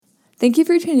Thank you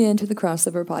for tuning in to the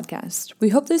Crossover Podcast. We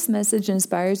hope this message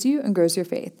inspires you and grows your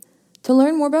faith. To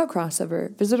learn more about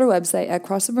Crossover, visit our website at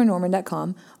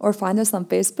crossovernorman.com or find us on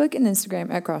Facebook and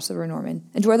Instagram at crossovernorman.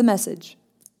 Enjoy the message.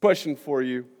 Question for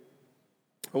you.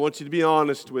 I want you to be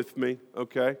honest with me,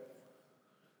 okay?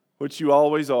 Which you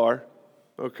always are,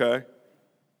 okay?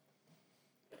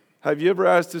 Have you ever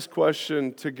asked this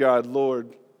question to God?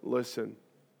 Lord, listen,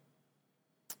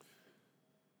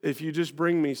 if you just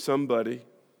bring me somebody,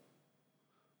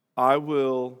 I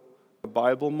will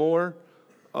Bible more.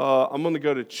 I'm going to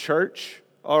go to church,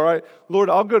 all right? Lord,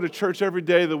 I'll go to church every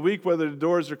day of the week, whether the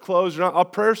doors are closed or not. I'll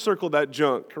prayer circle that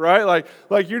junk, right?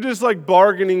 Like you're just like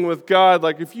bargaining with God.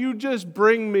 Like, if you just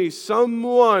bring me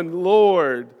someone,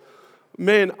 Lord,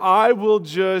 man, I will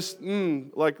just,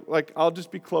 I'll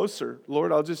just be closer.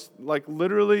 Lord, I'll just,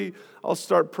 literally, I'll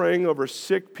start praying over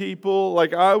sick people.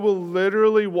 Like, I will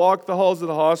literally walk the halls of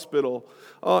the hospital.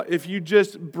 If you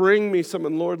just bring me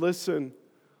someone, Lord, listen,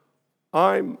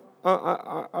 I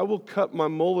will cut my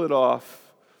mullet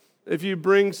off. If you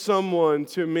bring someone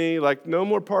to me, like, no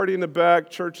more party in the back,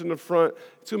 church in the front.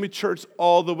 It's going to be church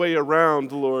all the way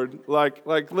around, Lord.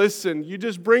 Like, listen, you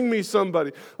just bring me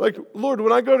somebody. Like, Lord,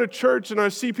 when I go to church and I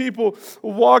see people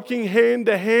walking hand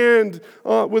to hand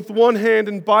with one hand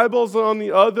and Bibles on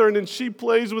the other, and then she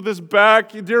plays with his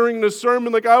back during the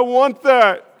sermon, like, I want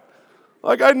that.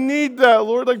 Like, I need that,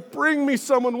 Lord. Like, bring me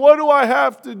someone. What do I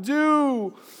have to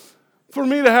do for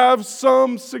me to have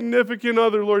some significant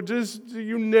other, Lord? Just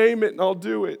you name it and I'll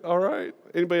do it, all right?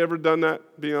 Anybody ever done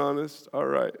that? Be honest. All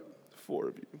right, 4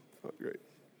 of you. Oh, great.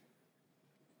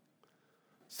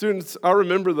 Students, I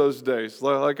remember those days.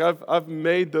 Like I've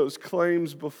made those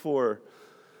claims before.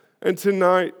 And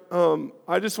tonight,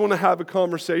 I just want to have a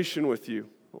conversation with you.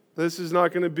 This is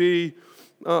not going to be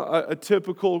a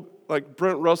typical like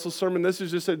Brent Russell sermon. This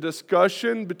is just a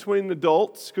discussion between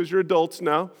adults, because you're adults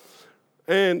now.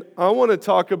 And I want to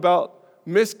talk about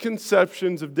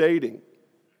misconceptions of dating.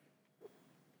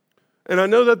 And I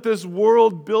know that this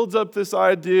world builds up this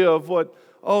idea of what,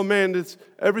 oh man,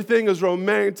 everything is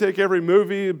romantic. Every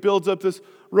movie builds up this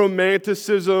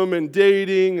romanticism and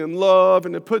dating and love,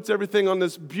 and it puts everything on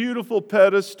this beautiful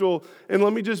pedestal. And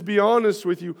let me just be honest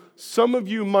with you, some of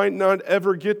you might not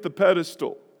ever get the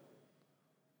pedestal.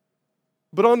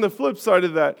 But on the flip side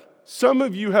of that, some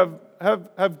of you have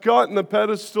gotten the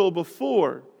pedestal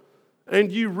before,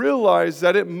 and you realize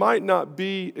that it might not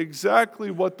be exactly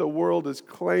what the world is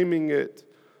claiming it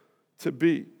to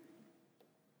be.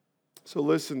 So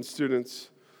listen,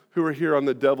 students who are here on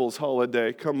the devil's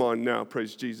holiday, come on now,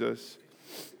 praise Jesus.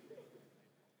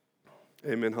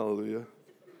 Amen, hallelujah.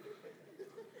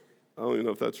 I don't even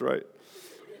know if that's right.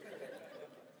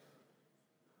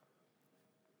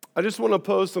 I just want to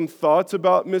pose some thoughts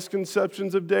about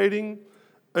misconceptions of dating,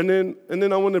 and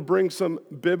then I want to bring some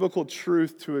biblical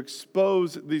truth to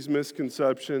expose these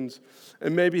misconceptions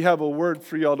and maybe have a word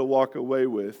for y'all to walk away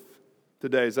with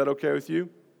today. Is that okay with you?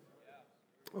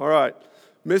 All right.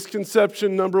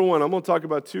 Misconception number 1. I'm going to talk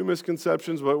about 2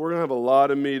 misconceptions, but we're going to have a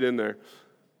lot of meat in there.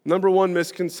 Number 1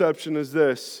 misconception is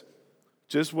this,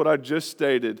 just what I just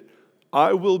stated.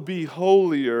 I will be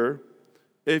holier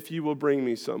if you will bring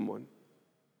me someone.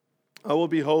 I will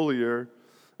be holier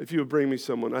if you would bring me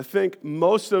someone. I think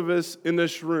most of us in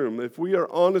this room, if we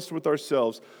are honest with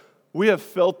ourselves, we have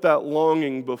felt that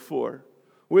longing before.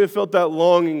 We have felt that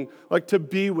longing, like to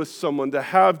be with someone, to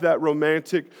have that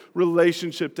romantic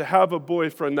relationship, to have a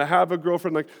boyfriend, to have a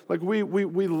girlfriend. Like we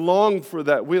long for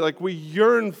that. We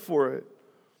yearn for it.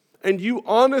 And you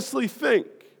honestly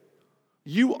think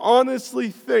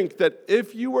that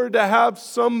if you were to have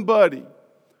somebody,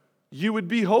 you would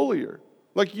be holier.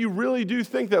 Like, you really do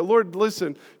think that, Lord,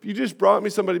 listen, if you just brought me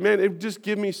somebody, man, it would just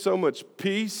give me so much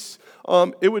peace.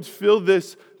 It would fill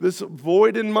this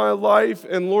void in my life.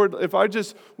 And Lord, if I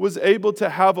just was able to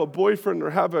have a boyfriend or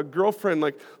have a girlfriend,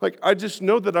 like I just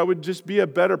know that I would just be a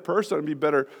better person.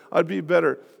 I'd be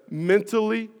better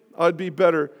mentally. I'd be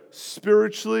better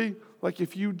spiritually. Like,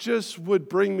 if you just would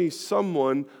bring me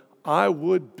someone, I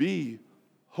would be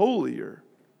holier.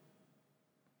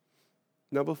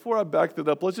 Now, before I back that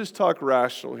up, let's just talk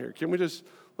rational here. Can we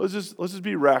let's just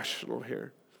be rational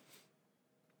here.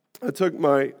 I took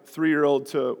my 3-year-old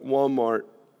to Walmart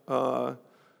a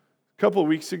couple of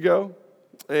weeks ago,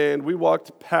 and we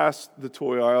walked past the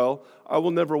toy aisle. I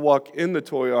will never walk in the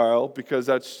toy aisle because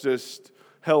that's just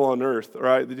hell on earth,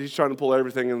 right? He's trying to pull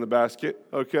everything in the basket,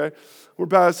 okay? We're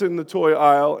passing the toy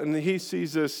aisle, and he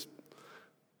sees this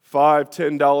 $5,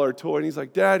 $10 toy, and he's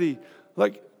like, Daddy,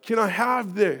 like, can I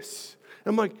have this?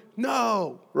 I'm like,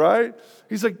 no, right?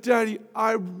 He's like, Daddy,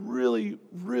 I really,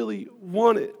 really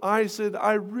want it. I said,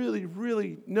 I really,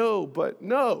 really know, but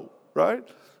no, right?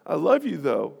 I love you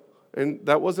though. And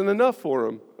that wasn't enough for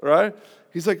him, right?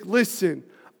 He's like, listen,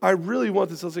 I really want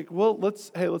this. I was like, well, let's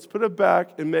put it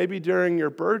back, and maybe during your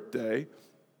birthday,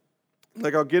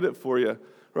 like I'll get it for you.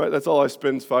 Right, that's all I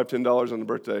spend is $5, $10 on the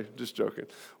birthday. Just joking.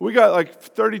 We got like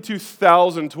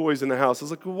 32,000 toys in the house. I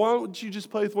was like, well, why don't you just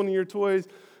play with one of your toys?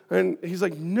 And he's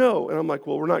like, no. And I'm like,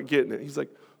 well, we're not getting it. He's like,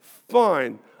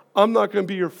 fine. I'm not going to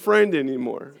be your friend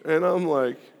anymore. And I'm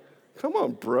like, come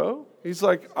on, bro. He's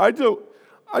like, I don't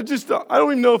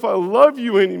even know if I love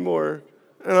you anymore.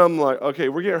 And I'm like, okay,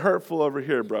 we're getting hurtful over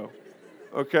here, bro.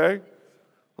 Okay?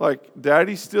 Like,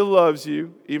 Daddy still loves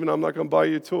you, even though I'm not going to buy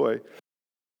you a toy.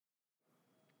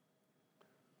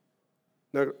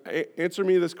 Now, answer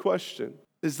me this question.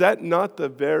 Is that not the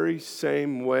very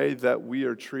same way that we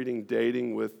are treating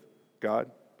dating with God?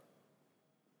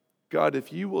 God,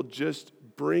 if you will just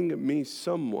bring me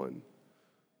someone,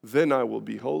 then I will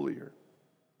be holier.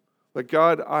 Like,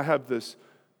 God, I have this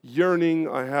yearning,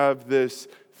 I have this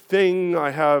thing,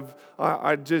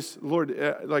 I just, Lord,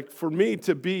 like for me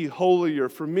to be holier,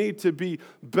 for me to be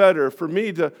better, for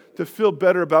me to feel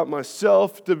better about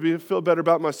myself, feel better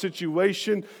about my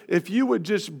situation, if you would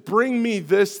just bring me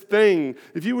this thing,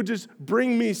 if you would just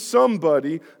bring me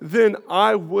somebody, then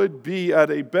I would be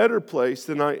at a better place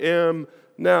than I am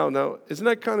now. Now, isn't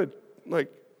that kind of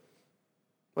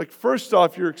like first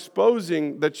off, you're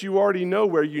exposing that you already know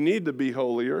where you need to be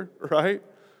holier, right?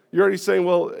 You're already saying,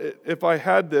 well, if I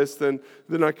had this, then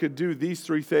I could do these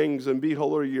three things and be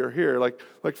holier here.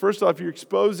 Like first off, you're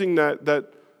exposing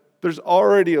that there's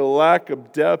already a lack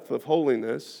of depth of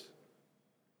holiness.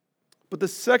 But the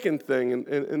second thing,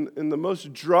 and the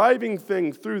most driving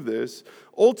thing through this,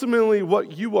 ultimately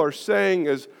what you are saying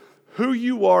is who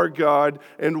you are, God,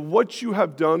 and what you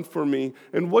have done for me,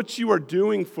 and what you are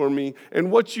doing for me, and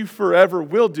what you forever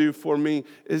will do for me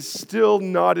is still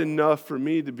not enough for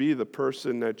me to be the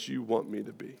person that you want me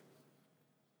to be.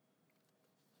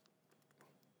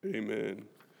 Amen.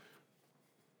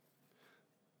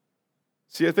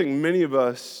 See, I think many of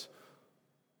us,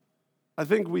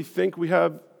 we think we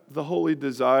have the holy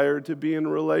desire to be in a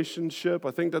relationship.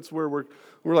 I think that's where we're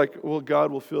like, well, God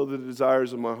will fill the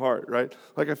desires of my heart, right?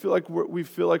 Like I feel like we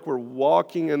feel like we're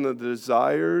walking in the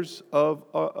desires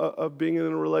of being in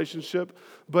a relationship,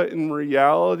 but in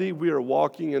reality, we are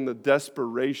walking in the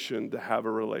desperation to have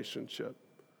a relationship.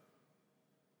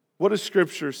 What does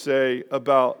Scripture say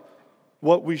about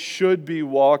what we should be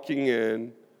walking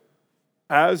in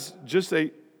as just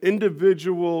an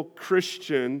individual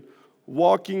Christian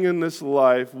walking in this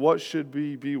life? What should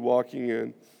we be walking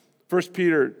in? 1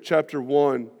 Peter chapter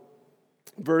 1,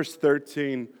 verse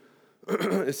 13,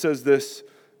 it says this,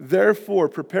 therefore,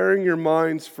 preparing your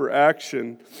minds for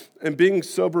action and being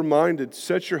sober-minded,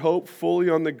 set your hope fully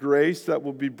on the grace that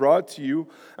will be brought to you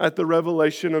at the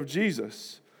revelation of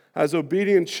Jesus. As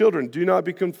obedient children, do not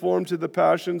be conformed to the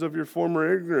passions of your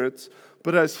former ignorance,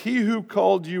 but as he who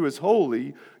called you is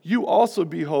holy, you also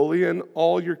be holy in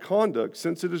all your conduct,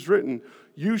 since it is written,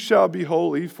 you shall be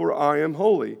holy, for I am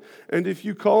holy. And if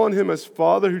you call on him as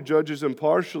Father who judges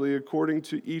impartially according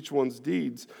to each one's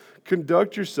deeds,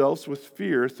 conduct yourselves with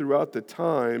fear throughout the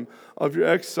time of your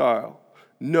exile,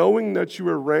 knowing that you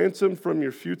were ransomed from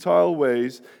your futile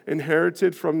ways,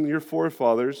 inherited from your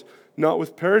forefathers, not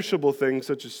with perishable things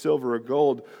such as silver or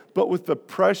gold, but with the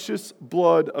precious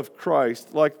blood of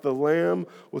Christ, like the lamb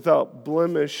without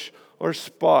blemish or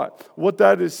spot. What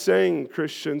that is saying,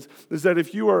 Christians, is that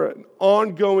if you are an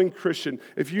ongoing Christian,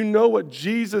 if you know what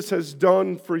Jesus has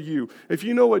done for you, if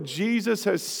you know what Jesus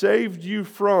has saved you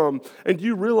from, and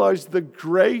you realize the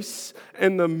grace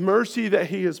and the mercy that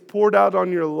he has poured out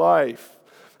on your life,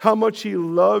 how much he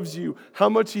loves you, how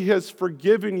much he has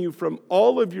forgiven you from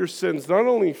all of your sins, not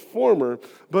only former,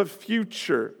 but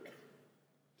future.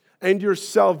 And your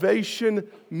salvation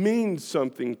means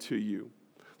something to you.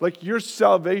 Like your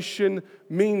salvation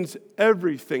means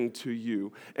everything to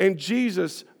you. And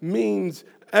Jesus means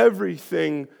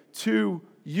everything to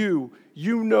you.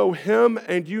 You know him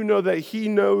and you know that he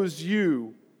knows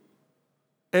you.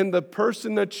 And the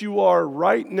person that you are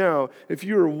right now, if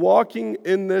you are walking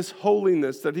in this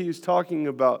holiness that he is talking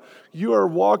about, you are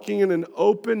walking in an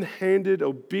open-handed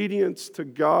obedience to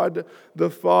God the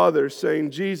Father,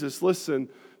 saying, Jesus, listen,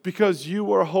 because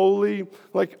you are holy,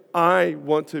 like I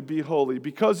want to be holy.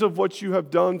 Because of what you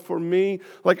have done for me,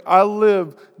 like I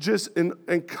live just in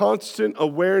constant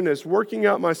awareness, working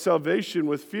out my salvation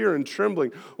with fear and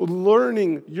trembling,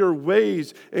 learning your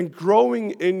ways and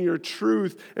growing in your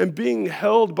truth and being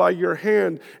held by your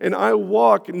hand. And I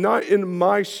walk not in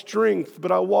my strength,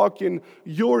 but I walk in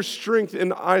your strength,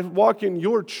 and I walk in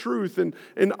your truth, and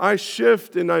I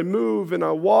shift and I move and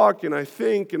I walk and I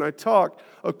think and I talk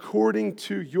according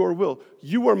to your will.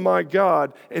 You are my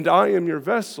God, and I am your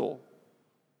vessel.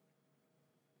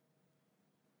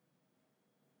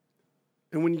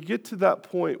 And when you get to that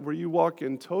point where you walk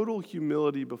in total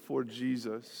humility before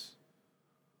Jesus,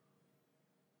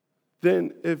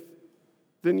 then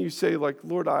you say, like,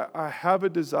 Lord, I have a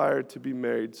desire to be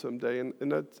married someday,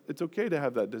 and it's okay to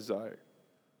have that desire.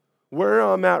 Where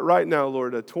I'm at right now,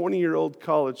 Lord, a 20-year-old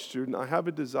college student, I have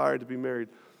a desire to be married.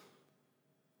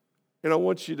 And I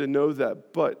want you to know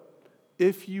that. But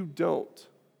if you do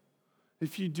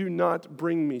not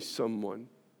bring me someone,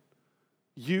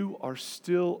 you are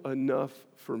still enough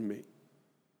for me.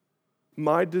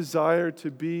 My desire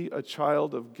to be a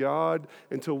child of God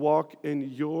and to walk in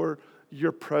your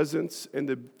presence and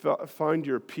to find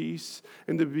your peace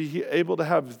and to be able to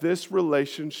have this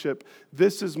relationship,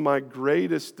 this is my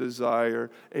greatest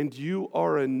desire, and you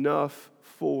are enough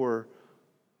for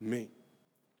me.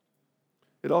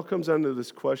 It all comes down to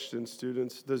this question,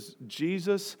 students. Does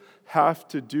Jesus have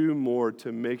to do more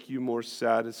to make you more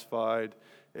satisfied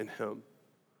in Him?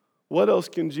 What else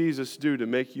can Jesus do to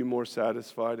make you more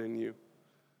satisfied in you?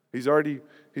 He's already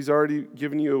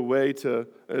given you a way to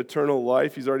an eternal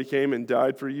life. He's already came and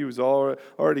died for you. He's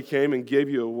already came and gave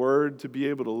you a word to be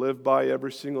able to live by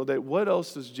every single day. What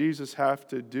else does Jesus have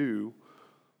to do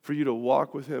for you to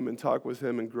walk with Him and talk with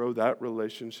Him and grow that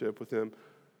relationship with Him?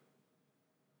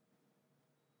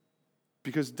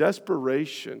 Because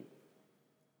desperation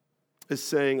is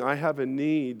saying, I have a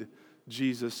need,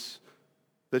 Jesus,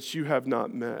 that you have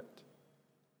not met.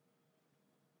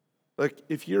 Like,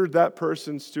 if you're that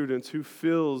person, students, who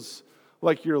feels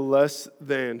like you're less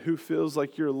than, who feels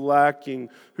like you're lacking,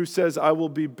 who says, I will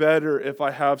be better if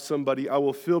I have somebody, I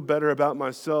will feel better about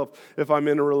myself if I'm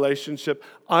in a relationship,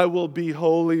 I will be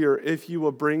holier if you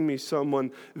will bring me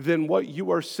someone, then what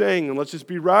you are saying, and let's just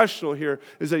be rational here,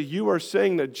 is that you are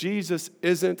saying that Jesus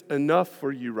isn't enough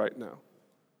for you right now.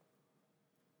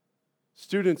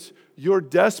 Students, your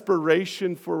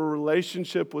desperation for a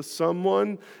relationship with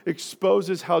someone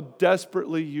exposes how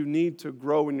desperately you need to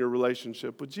grow in your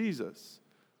relationship with Jesus.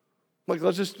 Like,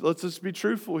 let's just be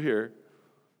truthful here.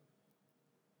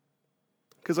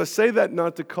 Because I say that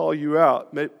not to call you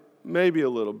out, maybe a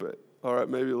little bit. All right,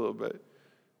 maybe a little bit.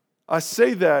 I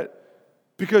say that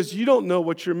because you don't know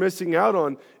what you're missing out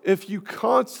on if you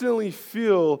constantly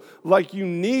feel like you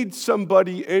need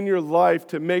somebody in your life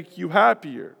to make you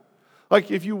happier. Like,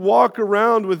 if you walk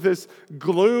around with this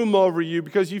gloom over you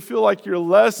because you feel like you're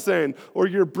less than, or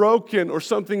you're broken, or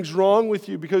something's wrong with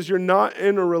you because you're not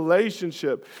in a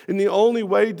relationship, and the only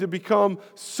way to become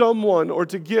someone or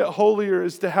to get holier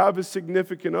is to have a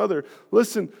significant other.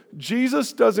 Listen,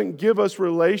 Jesus doesn't give us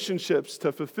relationships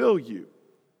to fulfill you.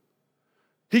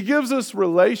 He gives us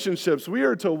relationships. We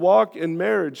are to walk in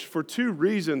marriage for two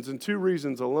reasons, and two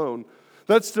reasons alone.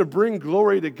 That's to bring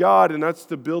glory to God, and that's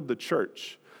to build the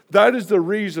church. That is the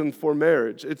reason for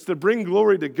marriage. It's to bring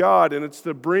glory to God, and it's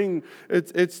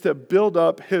to build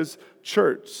up His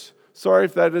church. Sorry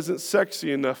if that isn't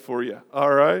sexy enough for you,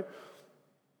 all right?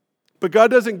 But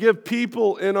God doesn't give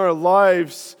people in our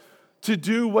lives to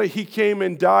do what He came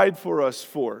and died for us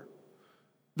for.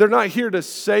 They're not here to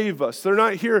save us. They're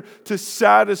not here to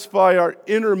satisfy our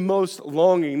innermost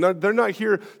longing. They're not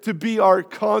here to be our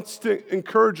constant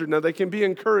encourager. Now, they can be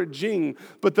encouraging,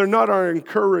 but they're not our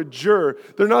encourager.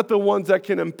 They're not the ones that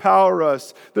can empower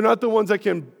us. They're not the ones that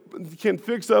can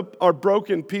fix up our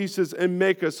broken pieces and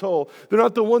make us whole. They're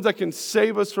not the ones that can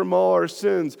save us from all our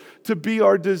sins, to be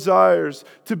our desires,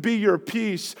 to be your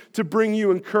peace, to bring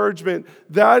you encouragement.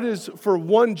 That is for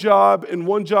one job and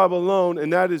one job alone,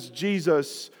 and that is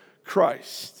Jesus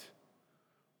Christ.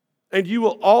 And you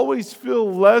will always feel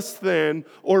less than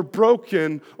or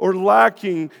broken or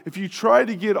lacking if you try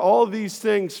to get all these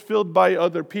things filled by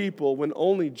other people when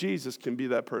only Jesus can be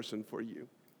that person for you.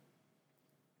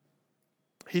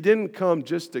 He didn't come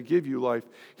just to give you life.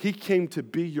 He came to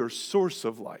be your source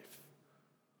of life.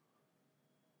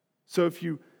 So if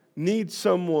you need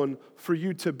someone for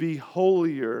you to be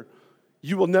holier,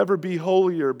 you will never be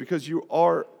holier because you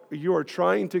are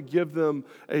trying to give them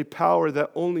a power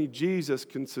that only Jesus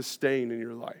can sustain in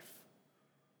your life.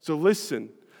 So listen,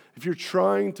 if you're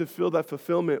trying to fill that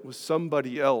fulfillment with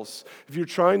somebody else, if you're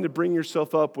trying to bring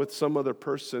yourself up with some other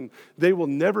person, they will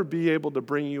never be able to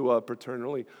bring you up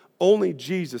eternally. Only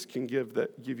Jesus can give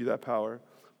you that power.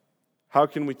 How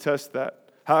can we test that?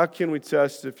 How can we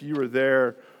test if you were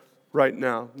there right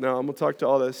now? Now, I'm going to talk to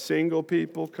all the single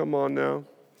people. Come on now.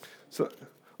 So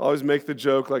I always make the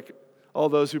joke, like, all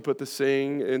those who put the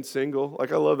sing in single.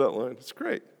 Like, I love that line. It's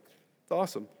great. It's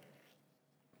awesome.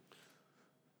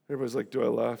 Everybody's like, do I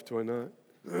laugh? Do I not?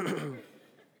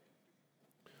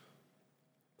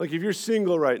 Like, if you're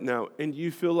single right now and you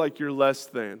feel like you're less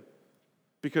than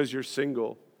because you're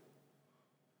single,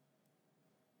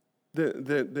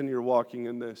 then you're walking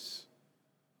in this.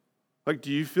 Like,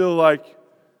 do you feel like,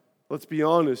 let's be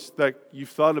honest, that you've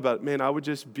thought about, man, I would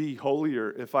just be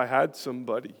holier if I had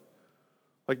somebody.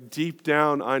 Like, deep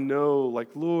down, I know, like,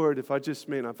 Lord, if I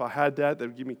had that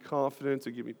would give me confidence, it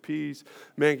would give me peace,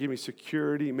 man, give me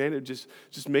security, man, it would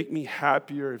just make me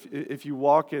happier if you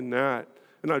walk in that.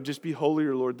 And I'd just be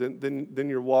holier, Lord, than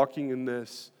you're walking in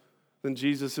this. Then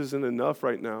Jesus isn't enough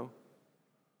right now.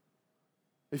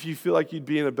 If you feel like you'd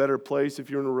be in a better place, if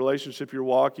you're in a relationship, you're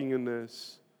walking in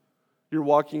this. You're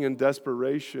walking in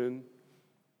desperation.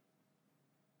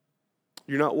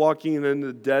 You're not walking in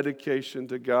the dedication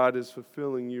to God is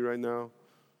fulfilling you right now.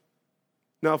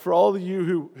 Now, for all of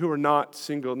you who are not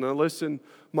single, now listen,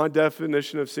 my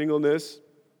definition of singleness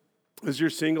is you're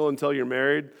single until you're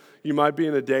married. You might be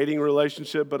in a dating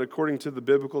relationship, but according to the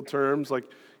biblical terms,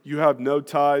 like you have no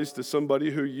ties to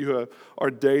somebody who you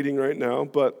are dating right now.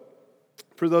 But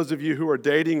for those of you who are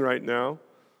dating right now,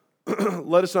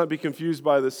 let us not be confused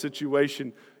by this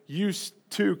situation. You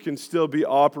too can still be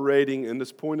operating in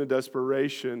this point of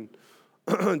desperation,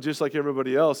 just like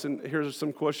everybody else. And here's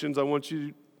some questions I want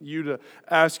you to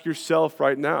ask yourself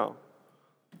right now.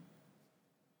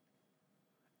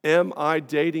 Am I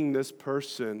dating this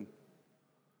person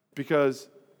because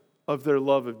of their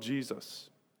love of Jesus?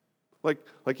 Like,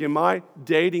 am I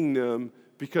dating them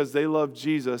because they love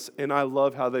Jesus and I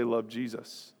love how they love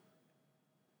Jesus?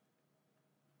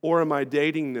 Or am I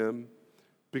dating them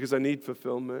because I need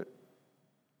fulfillment?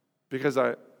 Because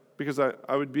I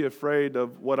would be afraid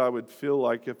of what I would feel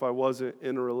like if I wasn't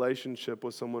in a relationship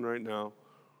with someone right now.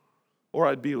 Or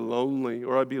I'd be lonely,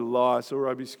 or I'd be lost, or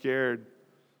I'd be scared.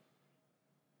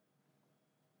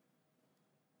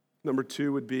 Number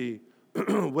 2 would be,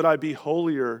 would I be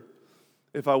holier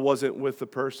if I wasn't with the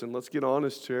person? Let's get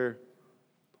honest here.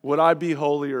 Would I be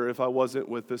holier if I wasn't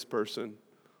with this person?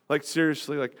 Like,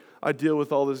 seriously, like, I deal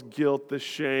with all this guilt, this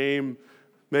shame,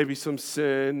 maybe some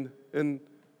sin in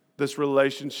this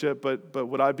relationship, but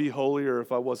would I be holier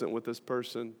if I wasn't with this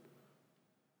person?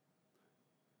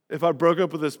 If I broke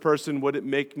up with this person, would it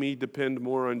make me depend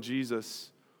more on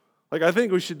Jesus? Like, I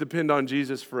think we should depend on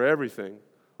Jesus for everything.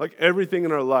 Like, everything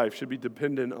in our life should be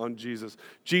dependent on Jesus.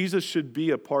 Jesus should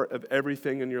be a part of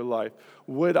everything in your life.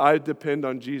 Would I depend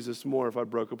on Jesus more if I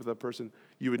broke up with that person?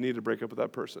 You would need to break up with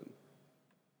that person.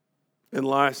 And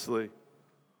lastly,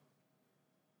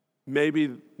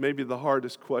 maybe the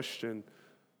hardest question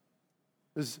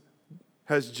is,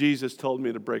 has Jesus told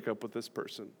me to break up with this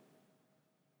person?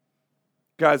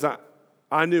 Guys,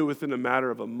 I knew within a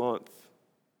matter of a month,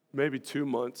 maybe 2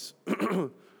 months,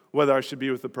 whether I should be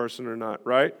with the person or not,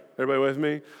 right? Everybody with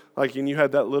me? Like, and you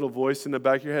had that little voice in the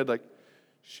back of your head, like,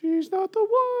 she's not the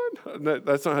one.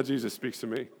 That's not how Jesus speaks to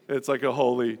me. It's like a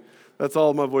holy, that's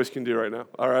all my voice can do right now,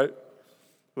 all right?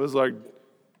 It was like,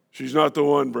 she's not the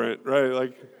one, Brent, right?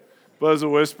 Like, but as a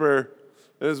whisper,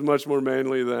 it is much more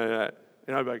manly than that.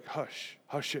 And I'd be like,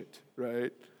 hush it,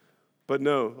 right? But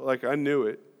no, like, I knew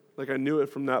it. Like, I knew it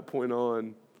from that point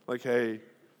on. Like, hey,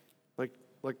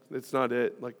 like it's not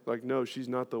it. Like, no, she's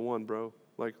not the one, bro.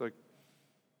 Like,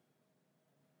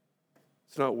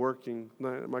 it's not working.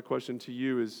 My question to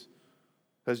you is,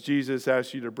 has Jesus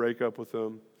asked you to break up with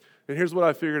them? And here's what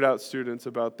I figured out, students,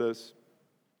 about this.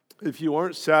 If you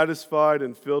aren't satisfied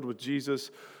and filled with Jesus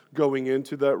going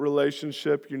into that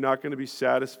relationship, you're not going to be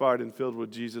satisfied and filled with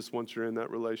Jesus once you're in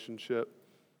that relationship.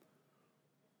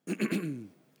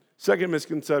 Second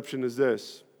misconception is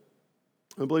this.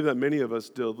 I believe that many of us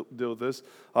deal with this.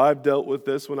 I've dealt with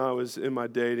this when I was in my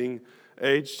dating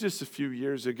age just a few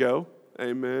years ago.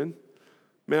 Amen.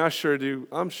 Man, I sure do.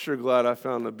 I'm sure glad I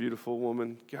found a beautiful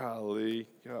woman. Golly,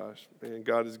 gosh, man,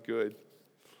 God is good.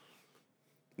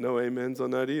 No amens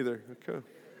on that either. Okay.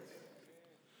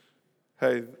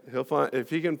 Hey, if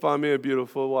he can find me a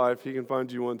beautiful wife, he can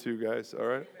find you one too, guys. All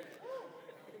right?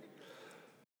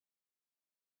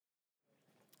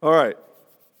 All right.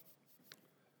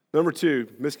 Number 2,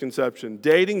 misconception.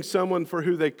 Dating someone for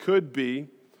who they could be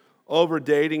over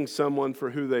dating someone for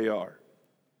who they are.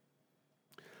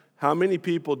 How many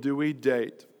people do we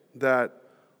date that,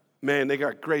 man, they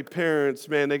got great parents,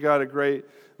 man, they got great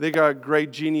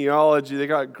genealogy, they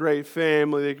got great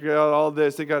family, they got all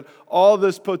this, they got all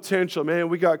this potential. Man,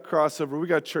 we got crossover, we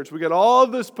got church, we got all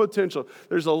this potential.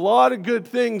 There's a lot of good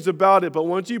things about it, but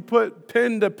once you put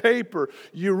pen to paper,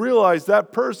 you realize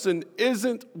that person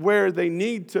isn't where they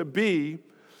need to be,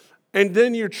 and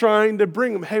then you're trying to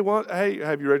bring them, hey,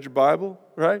 have you read your Bible,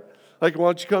 right? Like, why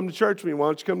don't you come to church with me? Why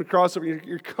don't you come to crossover?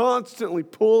 You're constantly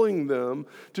pulling them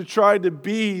to try to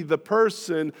be the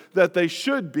person that they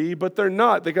should be, but they're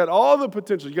not. They got all the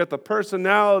potential. You got the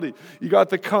personality. You got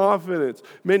the confidence.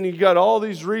 Man, you got all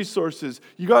these resources.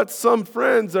 You got some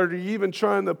friends that are even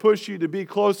trying to push you to be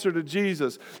closer to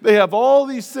Jesus. They have all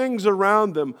these things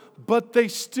around them, but they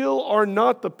still are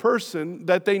not the person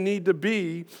that they need to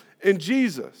be in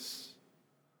Jesus.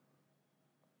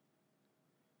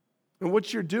 And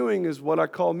what you're doing is what I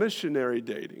call missionary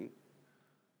dating.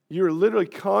 You're literally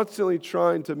constantly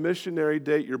trying to missionary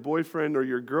date your boyfriend or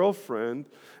your girlfriend,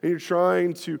 and you're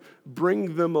trying to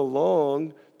bring them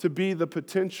along to be the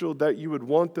potential that you would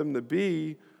want them to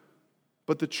be,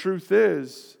 but the truth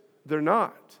is, they're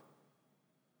not.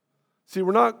 See,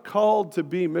 we're not called to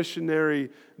be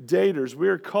missionary daters.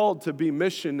 We're called to be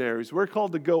missionaries. We're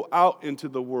called to go out into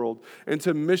the world and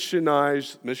to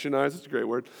missionize, that's a great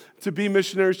word, to be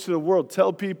missionaries to the world,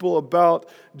 tell people about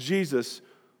Jesus.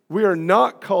 We are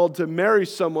not called to marry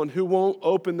someone who won't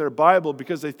open their Bible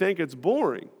because they think it's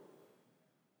boring.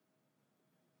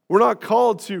 We're not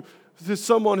called to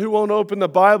someone who won't open the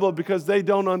Bible because they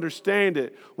don't understand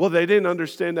it. Well, they didn't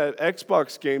understand that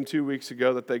Xbox game 2 weeks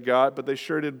ago that they got, but they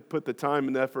sure did put the time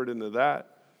and effort into that.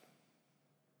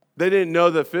 They didn't know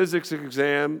the physics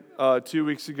exam 2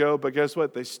 weeks ago, but guess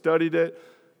what? They studied it.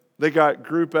 They got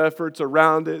group efforts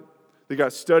around it. They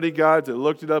got study guides. They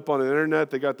looked it up on the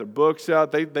internet. They got their books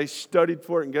out. They studied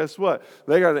for it, and guess what?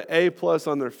 They got an A+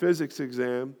 on their physics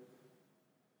exam.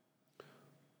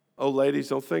 Oh, ladies,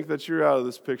 don't think that you're out of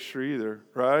this picture either,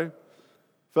 right?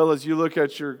 Fellas, you look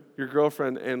at your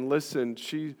girlfriend and listen,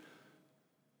 she's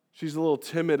a little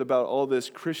timid about all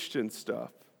this Christian stuff,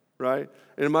 right?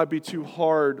 And it might be too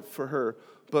hard for her.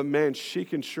 But man, she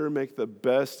can sure make the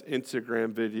best Instagram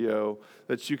video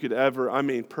that you could ever,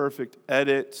 perfect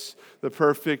edits, the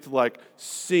perfect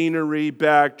scenery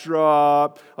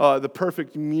backdrop, the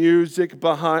perfect music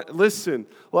behind. Listen,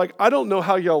 I don't know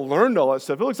how y'all learned all that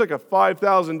stuff. It looks like a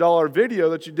 $5,000 video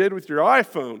that you did with your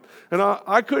iPhone. And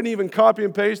I couldn't even copy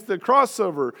and paste the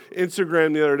crossover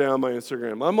Instagram the other day on my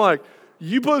Instagram. I'm like,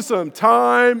 you put some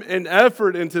time and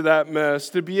effort into that mess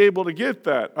to be able to get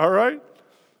that, all right?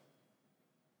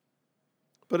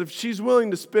 But if she's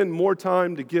willing to spend more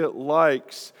time to get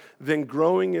likes than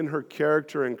growing in her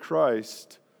character in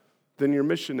Christ, then you're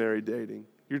missionary dating.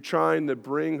 You're trying to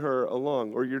bring her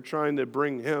along, or you're trying to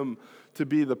bring him to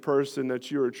be the person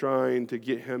that you are trying to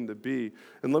get him to be.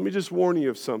 And let me just warn you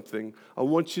of something. I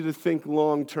want you to think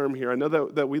long term here. I know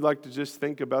that we like to just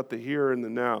think about the here and the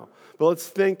now, but let's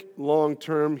think long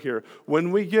term here.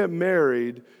 When we get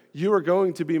married, you are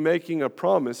going to be making a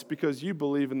promise because you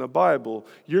believe in the Bible.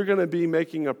 You're going to be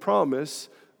making a promise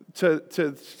to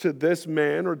this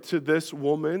man or to this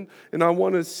woman. And I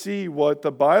want to see what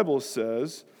the Bible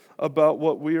says about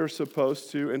what we are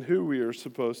supposed to and who we are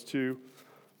supposed to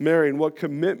marry and what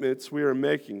commitments we are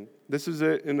making. This is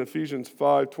it in Ephesians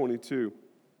 5:22.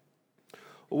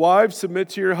 Wives, submit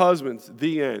to your husbands.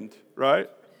 The end, right?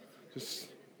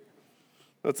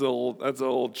 That's an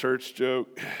old church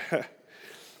joke.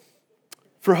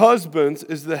 For husbands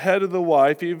is the head of the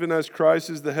wife, even as Christ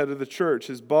is the head of the church,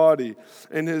 his body,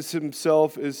 and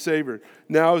himself is Savior.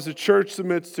 Now as the church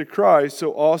submits to Christ,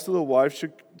 so also the wife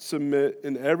should submit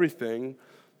in everything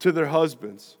to their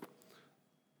husbands.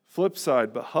 Flip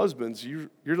side, but husbands,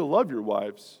 you're to love your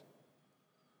wives.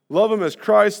 Love them as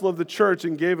Christ loved the church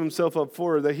and gave himself up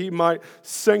for her, that he might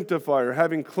sanctify her,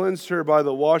 having cleansed her by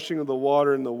the washing of the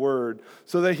water and the word,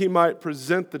 so that he might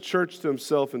present the church to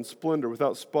himself in splendor,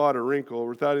 without spot or wrinkle, or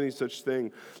without any such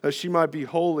thing, that she might be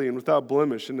holy and without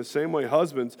blemish. In the same way,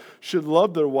 husbands should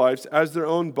love their wives as their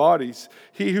own bodies.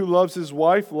 He who loves his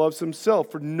wife loves himself,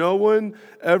 for no one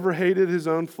ever hated his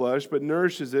own flesh, but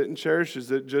nourishes it and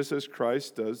cherishes it, just as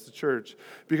Christ does the church,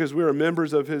 because we are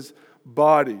members of his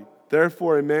body.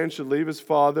 Therefore, a man should leave his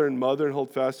father and mother and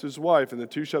hold fast to his wife, and the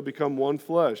two shall become one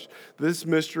flesh. This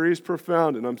mystery is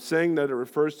profound, and I'm saying that it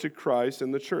refers to Christ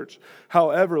and the church.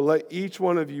 However, let each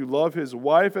one of you love his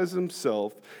wife as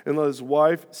himself, and let his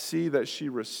wife see that she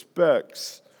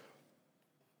respects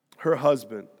her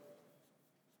husband.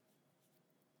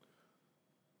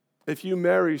 If you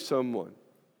marry someone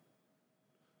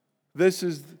This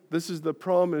is the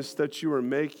promise that you are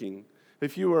making.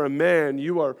 If you are a man,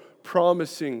 you are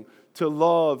promising to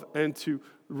love and to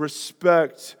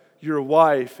respect your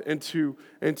wife and to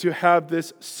have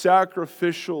this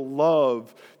sacrificial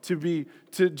love to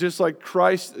just like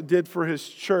Christ did for his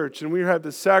church. And we have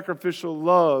the sacrificial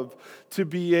love to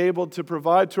be able to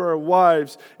provide to our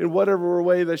wives in whatever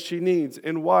way that she needs.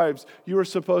 And wives, you are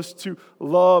supposed to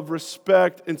love,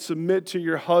 respect, and submit to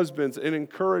your husbands and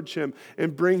encourage him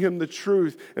and bring him the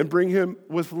truth and bring him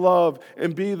with love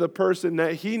and be the person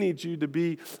that he needs you to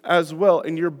be as well.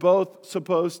 And you're both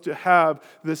supposed to have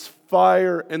this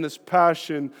fire and this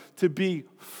passion to be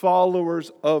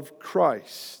followers of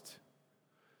Christ.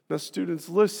 Now, students,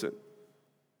 listen.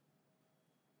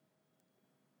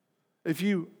 If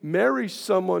you marry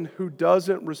someone who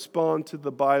doesn't respond to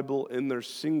the Bible in their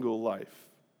single life,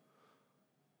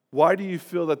 why do you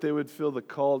feel that they would feel the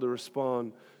call to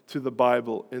respond to the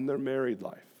Bible in their married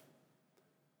life?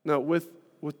 Now, with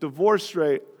divorce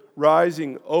rate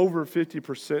rising over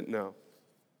 50% now,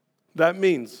 that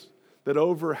means that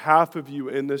over half of you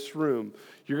in this room,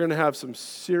 you're going to have some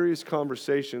serious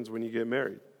conversations when you get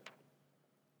married.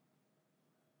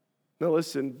 Now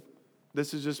listen,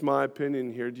 this is just my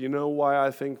opinion here. Do you know why I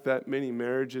think that many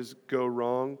marriages go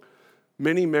wrong?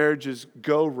 Many marriages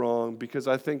go wrong because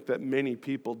I think that many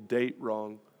people date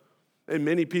wrong. And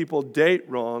many people date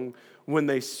wrong when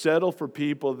they settle for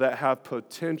people that have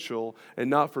potential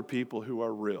and not for people who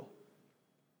are real.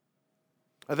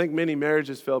 I think many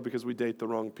marriages fail because we date the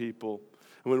wrong people.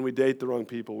 And when we date the wrong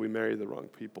people, we marry the wrong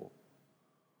people.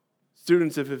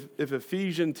 Students, if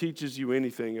Ephesians teaches you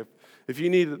anything, if you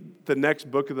need the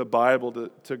next book of the Bible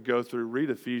to go through,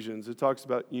 read Ephesians. It talks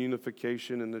about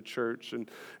unification in the church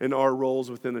and our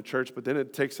roles within the church, but then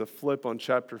it takes a flip on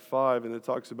chapter 5 and it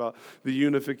talks about the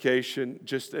unification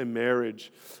just in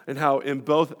marriage and how in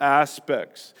both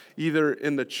aspects, either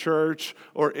in the church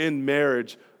or in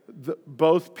marriage,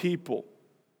 both people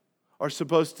are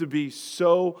supposed to be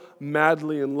so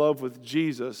madly in love with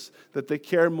Jesus that they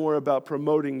care more about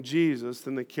promoting Jesus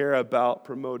than they care about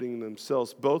promoting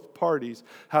themselves. Both parties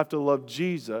have to love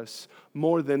Jesus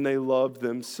more than they love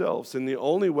themselves. And the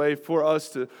only way for us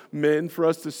to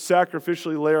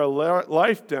sacrificially lay our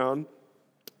life down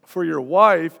for your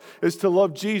wife is to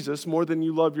love Jesus more than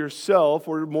you love yourself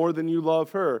or more than you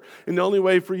love her. And the only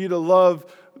way for you to love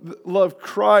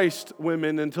Christ,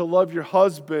 women, and to love your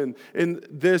husband in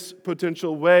this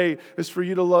potential way is for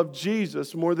you to love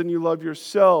Jesus more than you love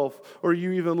yourself or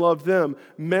you even love them.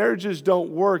 Marriages don't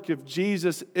work if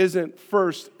Jesus isn't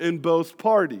first in both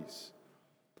parties.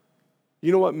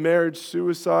 You know what marriage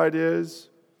suicide is?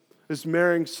 It's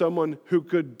marrying someone who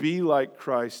could be like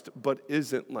Christ but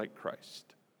isn't like Christ.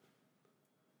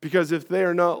 Because if they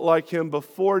are not like him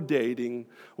before dating,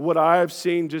 what I have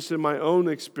seen just in my own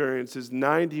experience is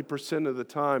 90% of the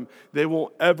time, they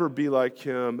won't ever be like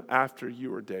him after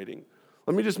you are dating.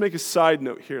 Let me just make a side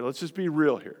note here. Let's just be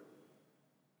real here.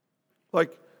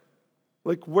 Like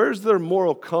where's their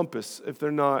moral compass if they're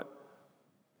not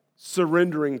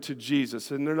surrendering to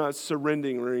Jesus and they're not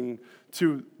surrendering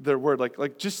to their word?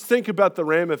 Like just think about the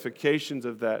ramifications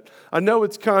of that. I know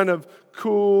it's kind of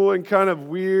cool and kind of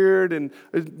weird and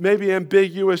it may be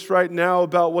ambiguous right now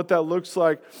about what that looks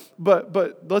like,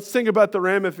 but let's think about the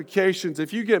ramifications.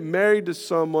 If you get married to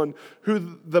someone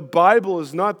who the Bible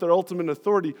is not their ultimate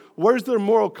authority, where's their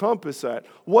moral compass at?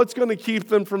 What's going to keep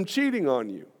them from cheating on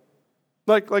you?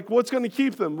 Like what's going to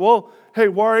keep them? Well, hey,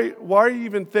 why are you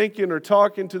even thinking or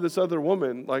talking to this other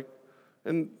woman?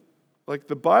 And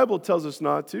the Bible tells us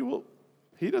not to. Well,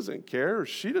 he doesn't care or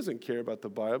she doesn't care about the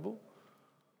Bible.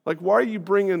 Why are you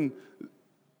bringing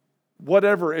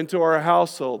whatever into our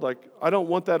household? I don't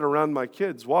want that around my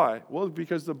kids. Why? Well,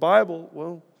 because the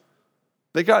Bible,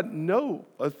 they got no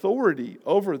authority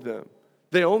over them.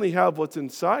 They only have what's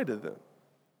inside of them.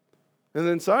 And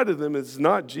inside of them is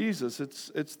not Jesus,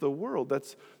 it's the world.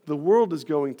 The world is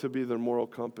going to be their moral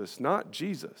compass, not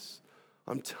Jesus.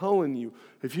 I'm telling you,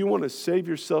 if you want to save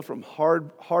yourself from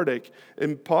heartache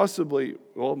and possibly,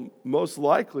 most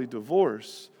likely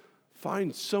divorce,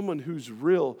 find someone who's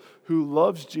real, who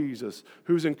loves Jesus,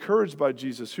 who's encouraged by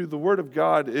Jesus, who the Word of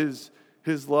God is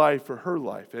his life or her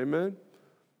life. Amen?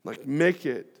 Make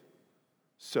it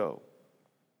so.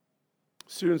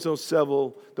 Students don't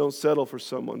settle for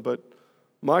someone, but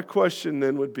my question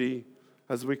then would be,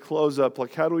 as we close up,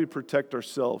 how do we protect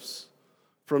ourselves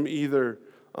from either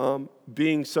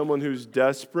being someone who's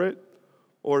desperate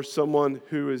or someone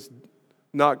who is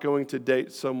not going to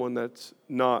date someone that's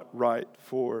not right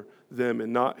for them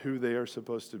and not who they are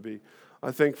supposed to be?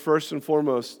 I think first and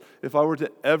foremost, if I were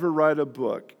to ever write a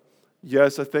book,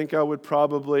 yes, I think I would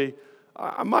probably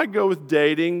I might go with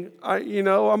dating. I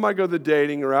might go the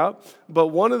dating route. But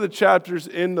one of the chapters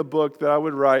in the book that I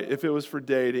would write, if it was for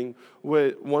dating,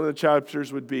 one of the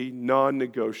chapters would be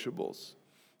non-negotiables.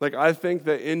 Like, I think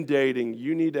that in dating,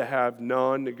 you need to have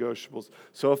non-negotiables.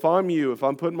 So if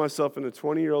I'm putting myself in a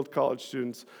 20-year-old college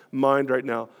student's mind right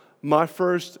now, my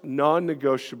first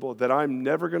non-negotiable that I'm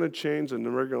never going to change and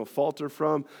never going to falter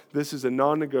from, this is a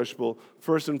non-negotiable.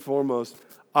 First and foremost,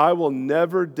 I will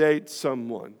never date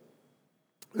someone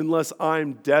unless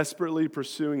I'm desperately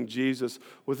pursuing Jesus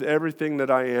with everything that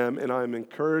I am, and I'm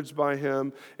encouraged by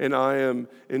Him, and I am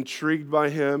intrigued by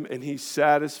Him, and He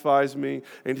satisfies me,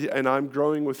 and I'm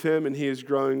growing with Him, and He is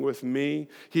growing with me.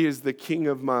 He is the King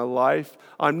of my life.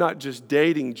 I'm not just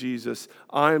dating Jesus,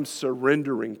 I'm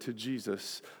surrendering to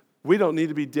Jesus. We don't need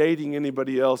to be dating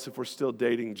anybody else if we're still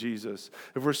dating Jesus,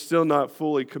 if we're still not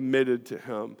fully committed to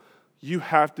Him. You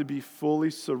have to be fully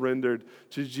surrendered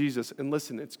to Jesus. And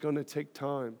listen, it's going to take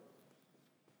time.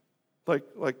 Like,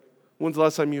 when's the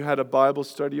last time you had a Bible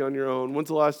study on your own? When's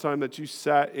the last time that you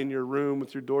sat in your room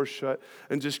with your door shut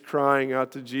and just crying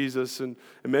out to Jesus? And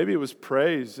maybe it was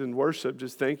praise and worship.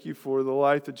 Just thank you for the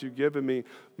life that you've given me.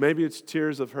 Maybe it's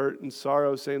tears of hurt and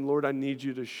sorrow saying, Lord, I need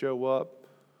you to show up.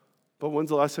 But when's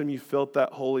the last time you felt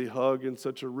that holy hug in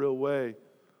such a real way?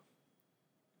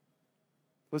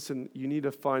 Listen, you need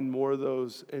to find more of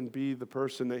those and be the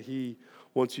person that He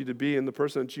wants you to be and the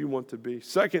person that you want to be.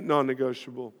 Second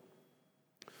non-negotiable.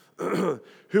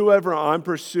 Whoever I'm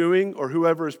pursuing or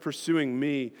whoever is pursuing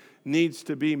me needs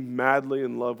to be madly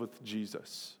in love with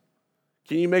Jesus.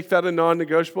 Can you make that a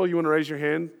non-negotiable? You want to raise your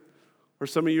hand? Or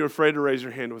some of you are afraid to raise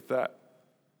your hand with that?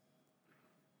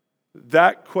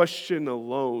 That question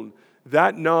alone,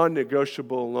 that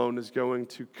non-negotiable alone is going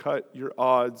to cut your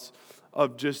odds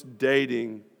of just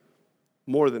dating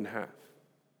more than half.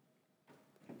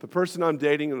 The person I'm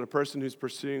dating and the person who's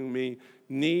pursuing me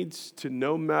needs to,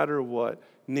 no matter what,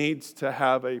 needs to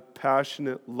have a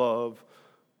passionate love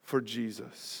for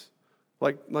Jesus.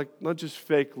 Like not just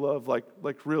fake love, like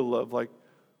real love, like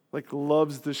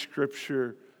loves the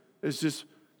Scripture, is just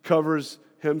covers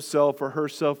himself or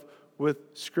herself with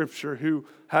Scripture, who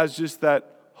has just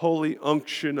that holy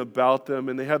unction about them,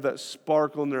 and they have that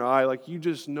sparkle in their eye. Like, you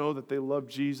just know that they love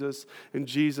Jesus, and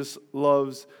Jesus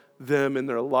loves them, and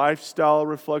their lifestyle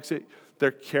reflects it. Their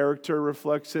character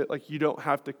reflects it. Like, you don't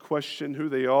have to question who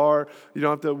they are. You don't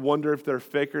have to wonder if they're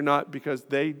fake or not, because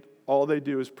all they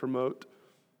do is promote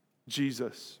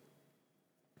Jesus.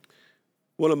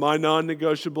 One of my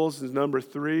non-negotiables is number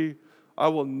 3. I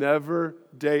will never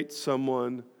date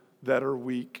someone that are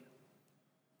weak.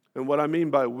 And what I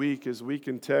mean by weak is weak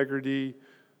integrity,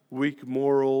 weak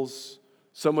morals,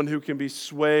 someone who can be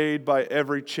swayed by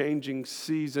every changing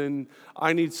season.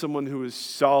 I need someone who is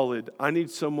solid. I need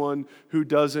someone who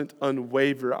doesn't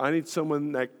unwaver. I need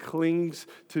someone that clings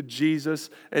to Jesus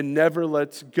and never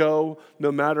lets go,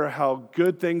 no matter how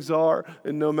good things are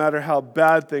and no matter how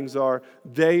bad things are.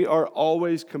 They are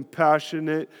always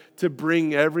compassionate to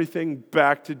bring everything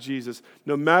back to Jesus.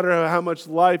 No matter how much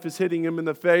life is hitting him in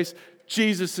the face,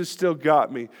 Jesus has still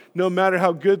got me. No matter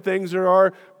how good things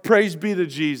are, praise be to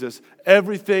Jesus.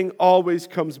 Everything always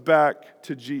comes back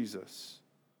to Jesus.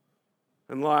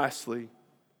 And lastly,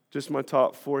 just my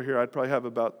top 4 here. I'd probably have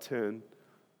about 10.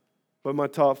 But my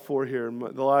top 4 here,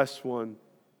 the last one.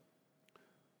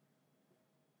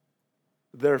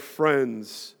 Their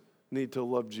friends need to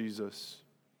love Jesus.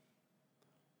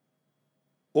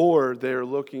 Or they're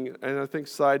looking, and I think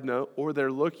side note, or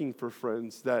they're looking for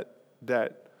friends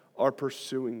that are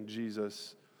pursuing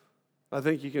Jesus. I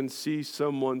think you can see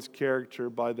someone's character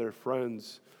by their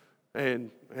friends, and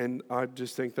I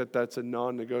just think that that's a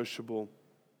non-negotiable.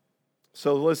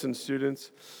 So listen,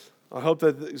 students, I hope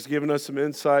that it's given us some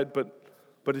insight, but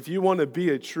if you want to be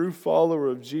a true follower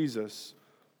of Jesus,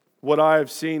 what I have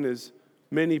seen is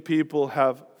many people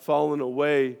have fallen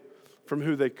away from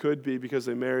who they could be because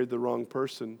they married the wrong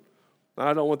person.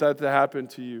 I don't want that to happen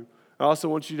to you. I also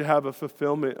want you to have a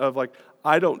fulfillment of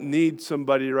I don't need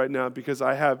somebody right now because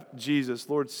I have Jesus.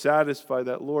 Lord, satisfy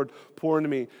that. Lord, pour into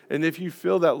me. And if you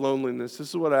feel that loneliness, this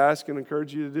is what I ask and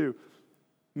encourage you to do.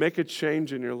 Make a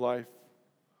change in your life.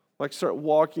 Start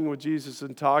walking with Jesus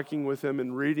and talking with Him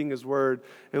and reading His Word.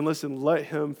 And listen, let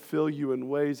Him fill you in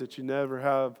ways that you never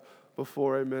have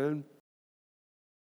before. Amen.